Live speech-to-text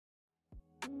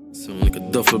Sound like a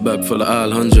duffel bag full of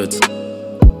all hundreds.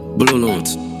 Blue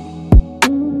notes.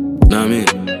 Know what I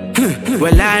mean?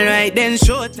 Well, alright then,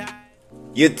 short time.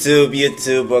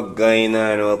 YouTube, what's going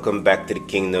on? Welcome back to the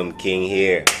Kingdom. King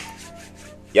here.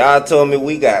 Y'all told me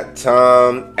we got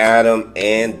Tom, Adam,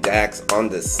 and Dax on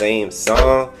the same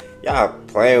song. Y'all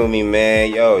playing with me,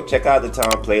 man. Yo, check out the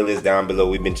Tom playlist down below.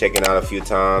 We've been checking out a few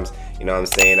times. You know what I'm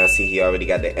saying? I see he already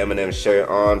got the Eminem shirt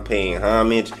on, paying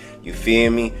homage. You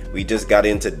feel me? We just got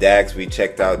into Dax. We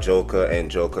checked out Joker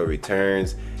and Joker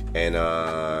Returns and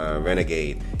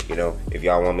Renegade. You know, if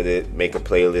y'all want me to make a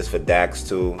playlist for Dax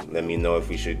too, let me know if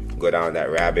we should go down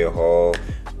that rabbit hole.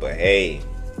 But hey,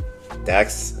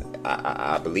 Dax,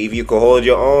 I believe you could hold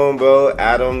your own, bro.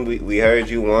 Adam, we heard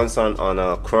you once on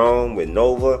Chrome with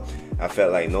Nova. I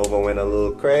felt like Nova went a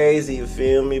little crazy, you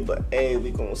feel me? But hey, we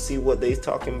gonna see what they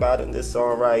talking about in this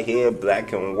song right here,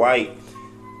 Black and White.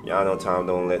 Y'all know Tom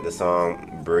don't let the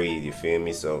song breathe, you feel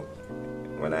me? So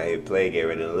when I hit play, get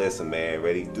ready to listen, man.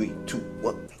 Ready, 3, 2,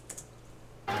 1.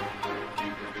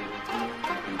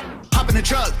 Hop in the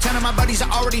truck, 10 of my buddies are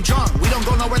already drunk. We don't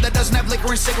go nowhere that doesn't have liquor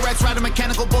and cigarettes. Riding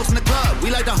mechanical bolts in the club. We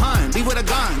like to hunt, leave with a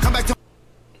gun, come back to.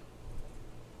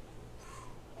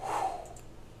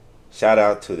 Shout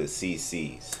out to the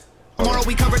CCs. Tomorrow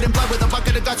we covered in blood with a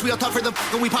bucket of guts. We all tougher than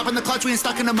and we pop in the clutch. We ain't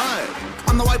stuck in the mud.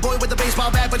 I'm the white boy with the baseball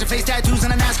bat, bunch of face tattoos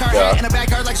and a NASCAR hat in a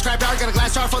backyard like a scrap yard. Got a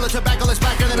glass jar full of tobacco that's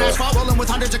blacker than asphalt. Rolling with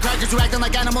hundreds of crackers who acting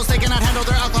like animals. They cannot handle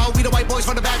their alcohol. We the white boys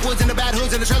from the backwoods and the bad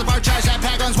hoods and the trailer park trash that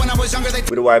pack guns. When I was younger, they.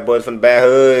 We the white boys from the bad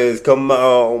hoods. Come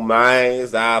on, man.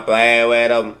 Stop playing with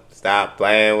them. Stop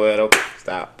playing with them.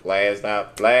 Stop playing with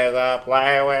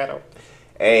them.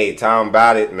 Hey, Tom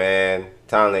about it, man.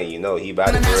 Tom letting you know he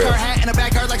about it for real. Hat in a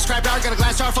backyard like a scrap yard. Got a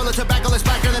glass jar full of tobacco that's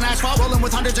blacker than asphalt. Rolling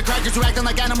with hundreds of crackers who acting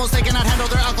like animals. They cannot handle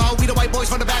their alcohol. We the white boys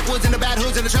from the backwoods and the bad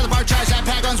hoods and the trailer park trash that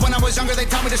pack guns. When I was younger, they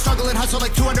taught me to struggle and hustle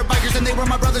like 200 bikers. And they were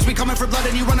my brothers. We coming for blood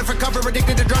and you running for cover.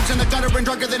 Addicted to drugs in the gutter and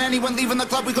drunker than anyone. Leaving the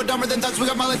club, we go dumber than thugs. We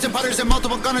got mullets and putters and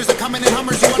multiple gunners that come in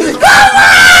Hummers. You under the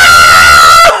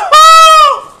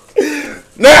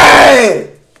Man!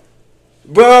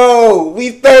 Bro,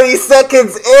 we 30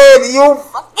 seconds in. You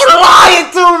fucking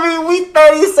lying to me. We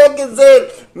 30 seconds in.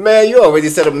 Man, you already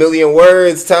said a million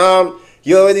words, Tom.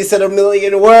 You already said a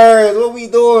million words. What we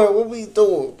doing? What we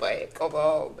doing, man? Come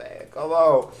on, man. Come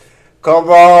on. Come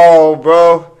on,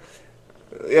 bro.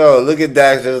 Yo, look at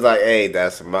Dax just like, hey,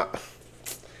 that's my...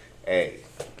 Hey.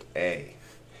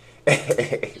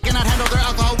 Cannot handle their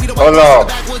alcohol. We the Hold on.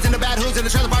 backwoods and the bad hoods and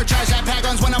the trailer park trash that pack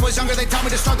guns. When I was younger, they taught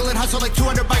me to struggle and hustle like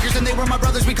 200 bikers. And they were my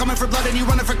brothers. We coming for blood and you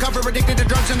running for cover. Addicted to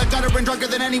drugs in the gutter and drunker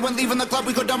than anyone. Leaving the club,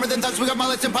 we go dumber than thugs. We got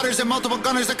mullets and putters and multiple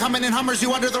gunners that come in Hummers.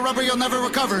 You under the rubber, you'll never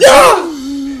recover. Yo!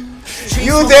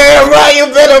 You damn right. You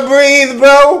better breathe,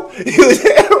 bro. You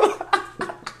damn right.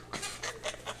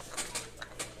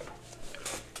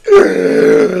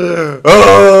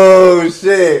 Oh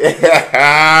shit.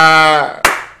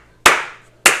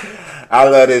 I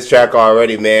love this track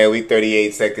already, man. We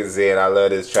 38 seconds in. I love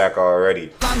this track already.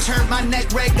 Lungs hurt, my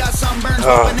neck red, got sunburns.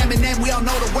 Eminem, we all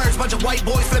know the words. Bunch of white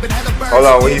boys flipping heather birds. Hold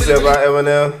on, what you said about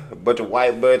Eminem? A bunch of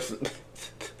white boys.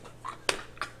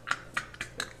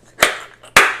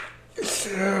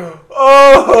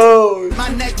 Oh! My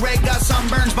neck red, got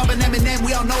sunburns. Bumping Eminem,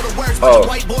 we all know the words. Bunch of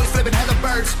white boys flipping heather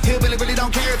birds. Hillbilly really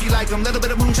don't care if you like them. Little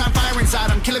bit of moonshine fire inside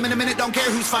them. Kill him in a minute, don't care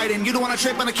who's fighting. You don't wanna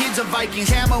trip on the kids of Vikings.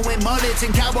 Camo and mullets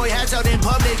and cowboy hats out in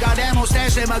public. Got ammo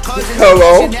stashed at my cousins.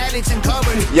 Hello? Addicts and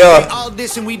covered. Yeah. They all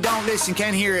this and we don't listen.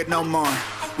 Can't hear it no more.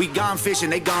 We gone fishing,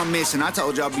 they gone missing. I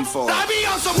told y'all before. I be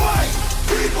on some white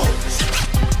people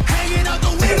hanging out the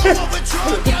window of a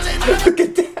truck yelling. Look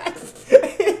at that.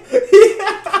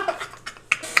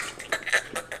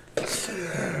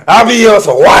 I be on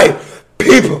some white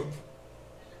people.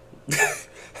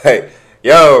 Hey,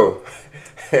 yo.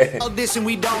 All this and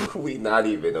we don't. We not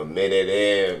even a minute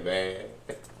in, man.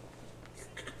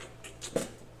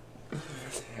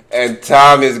 And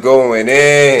Tom is going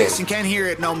in. Can't hear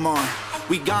it no more.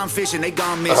 We gone fishing, they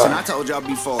gone missing. I told y'all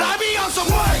before. I be on some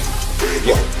white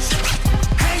people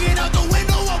hanging out the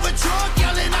window of a truck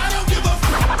yelling, I don't give a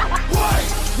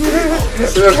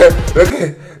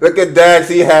white. Look at Dax.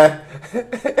 He had.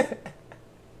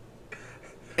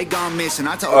 They gone missing.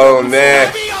 I told Oh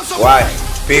man, white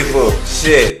people,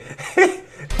 shit.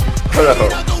 Hold on.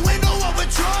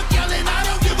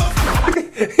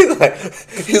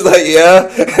 He's like, yeah.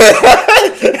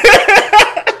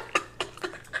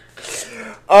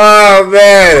 Oh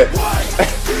man,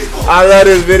 I love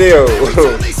this video.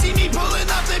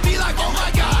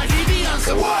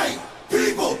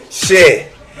 Shit.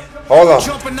 Hold on.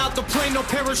 Jumping out the plane, no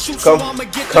parachute, Come so I'ma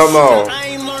get on. I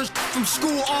ain't learned from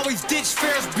school, always ditch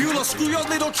fairs, Bueller. Screw your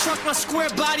little truck, my square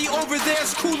body over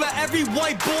there's cooler. Every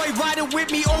white boy riding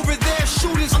with me over there.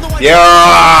 Shooters on the white.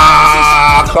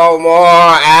 Yeah, come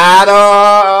on,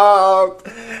 Adam.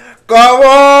 Come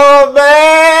on,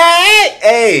 man.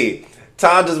 Hey,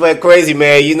 Tom just went crazy,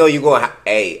 man. You know you gonna.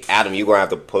 Hey, Adam, you gonna have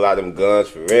to pull out them guns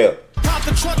for real. Pop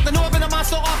the truck, the Northern, I'm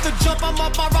so off the jump. I'm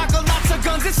up, I rock lots of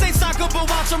guns. This ain't soccer, but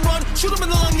watch them run. Shoot them in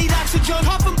the lung, need oxygen.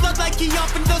 Huffing blood like he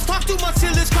often does. Talk too much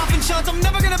till it's coughing shuns. I'm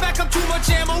never gonna back up too much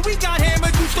ammo. We got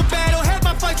hammered, used to battle. Had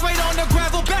my fights right on the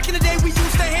gravel. Back in the day, we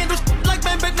used to handle like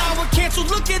men, but now we're canceled.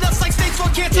 Look at us like states for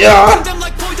cancer. Yeah. Them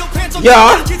like Pollo Pants.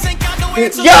 Yeah. Kids ain't got no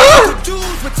answer. Yeah.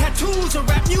 Dudes with tattoos and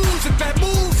rap music, bad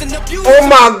moves and abuse. Oh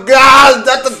my God!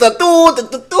 Oh,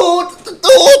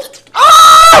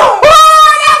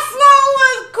 that flow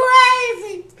was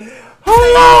crazy.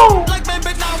 Hello. Like men,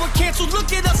 but now we're canceled.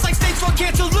 Look at us like states for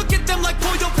canceled. Look at them like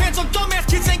Pollo Pants. Dumbass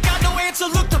kids ain't got no answer.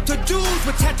 Looked up to dudes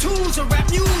with tattoos and rap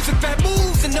music, bad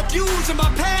moves and abuse. In my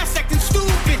past, acting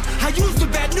stupid. I used the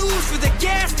bad news for the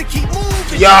gas to keep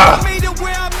moving. Yeah. I made it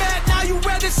where I'm at. Now you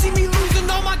rather see me losing.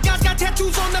 All my guys got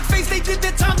tattoos on their face. They did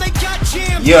their time. They got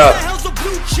jammed. Yeah. What the hell's a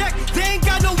blue check? They ain't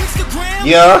got no Instagram.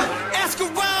 Yeah. Ask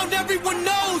around, everyone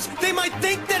knows. They might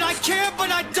think that I care, but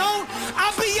I don't.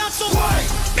 I'll be out so white.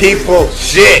 People,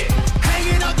 shit.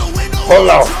 Hanging out the window. Hold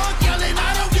on. Drunk, yelling,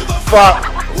 I don't give a Fuck.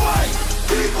 White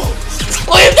people.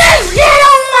 Leave that shit!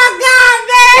 Oh my God,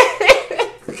 man!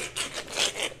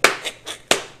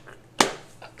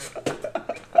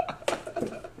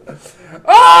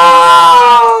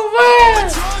 Oh man!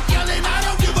 Drunk, yelling, I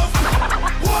don't give a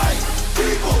White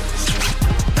people.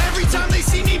 Every time they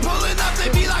see me pulling up, they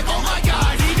be like, oh my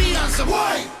God, he be on some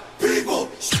white people.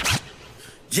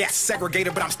 Yes,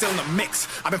 segregated, but I'm still in the mix.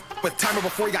 I've been with Timer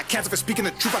before he got canceled for speaking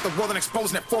the truth about the world and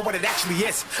exposing it for what it actually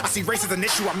is. I see race as an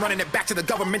issue, I'm running it back to the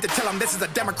government to tell them this is a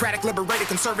democratic, liberated,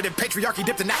 conservative, patriarchy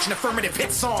dipped in action, affirmative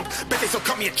hit song. Bet they still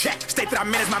cut me a check. State that I'm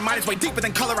in as my mind is way deeper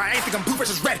than color. I ain't think I'm blue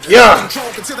versus red. Yeah.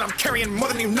 Control, consider that I'm carrying more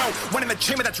than you know. One in the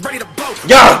chamber that's ready to blow.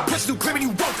 Yeah. Push you clear and you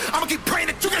won't. I'ma keep praying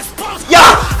that you get exposed. Yeah.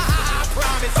 I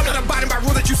promise I'm not abiding by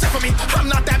rule that you set for me. I'm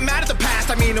not that mad at the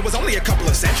past. I mean, it was only a couple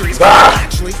of centuries.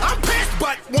 Actually, I'm pissed,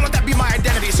 but won't let that be my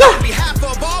identity. So on behalf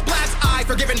of all blacks, I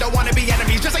forgive and don't want to be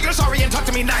enemies. Just like you're sorry and talk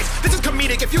to me nice. This is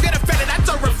comedic. If you get offended,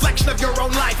 that's a reflection of your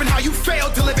own life and how you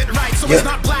failed to live it right. So it's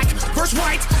not black versus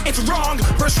white, it's wrong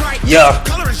versus right. Yeah.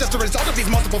 Color is just a result of these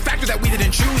multiple factors that we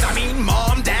didn't choose. I mean,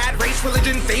 mom, dad, race,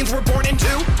 religion, things we're born into.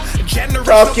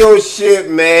 Talk your shit,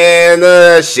 man.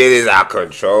 Shit is out of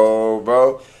control,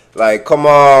 bro. Like, come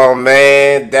on,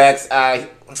 man. Dax.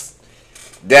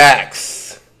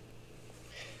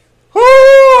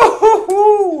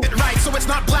 Right, so it's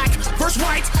not black versus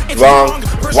white, it's wrong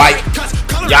versus white. right. Cause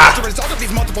color is the result of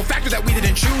these multiple factors that we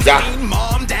didn't choose. I mean,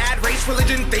 mom, dad, race,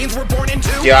 religion, things we're born into.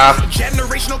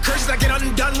 Generational curses that get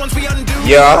undone once we undo.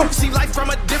 See life from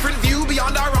a different view,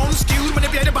 beyond our own skew,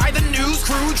 manipulated by the news.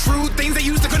 Crude, true things they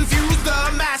use to confuse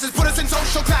the masses. Put us in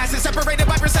social classes, separated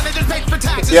by percentages, paid for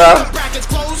taxes. Brackets,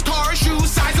 clothes, cars,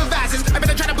 shoes, size of asses. I bet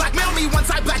they're trying to blackmail me once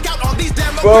I black out all these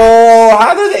damn. Bro,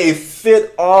 how do they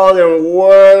fit all in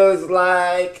words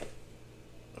like?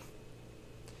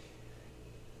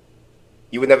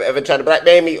 You would never ever try to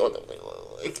blackmail me?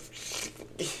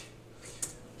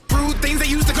 Things they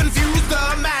use to confuse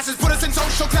the masses. Put us in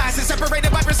social classes,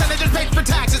 separated by percentages, paid for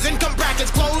taxes. Income brackets,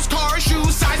 clothes, cars,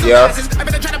 shoes, size of asses. I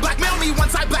bet they're trying to blackmail me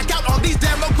once I black out all these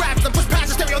demographics. And push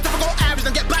past the stereotypical average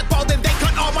and get blackballed, then they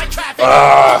cut all my traffic.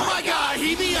 Oh my God,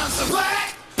 he be on some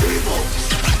black people.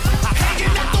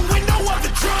 Hanging out the window of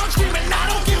the trunk, screaming, I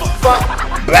don't give a fuck.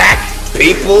 Black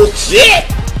people shit.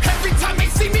 Every time they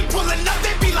see me pulling up,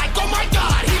 they be like, oh my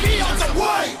God, he be on some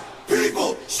white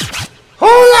people.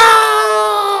 Hold on.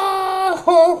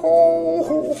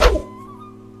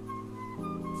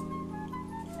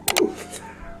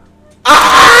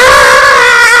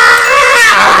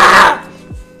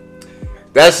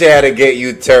 That shit had to get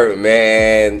you turned,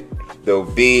 man. The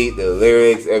beat, the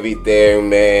lyrics, everything,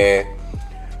 man.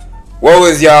 Who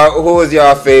was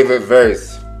y'all favorite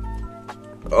verse?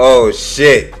 Oh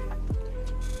shit.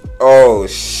 Oh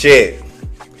shit.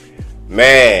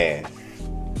 Man.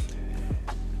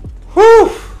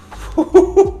 Whew.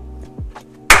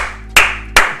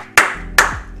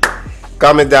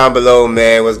 Comment down below,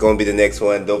 man, what's gonna be the next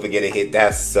one. Don't forget to hit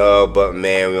that sub button,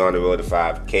 man. We're on the road to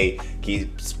 5K.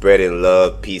 Keep spreading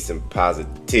love, peace, and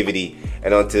positivity.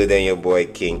 And until then, your boy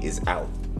King is out.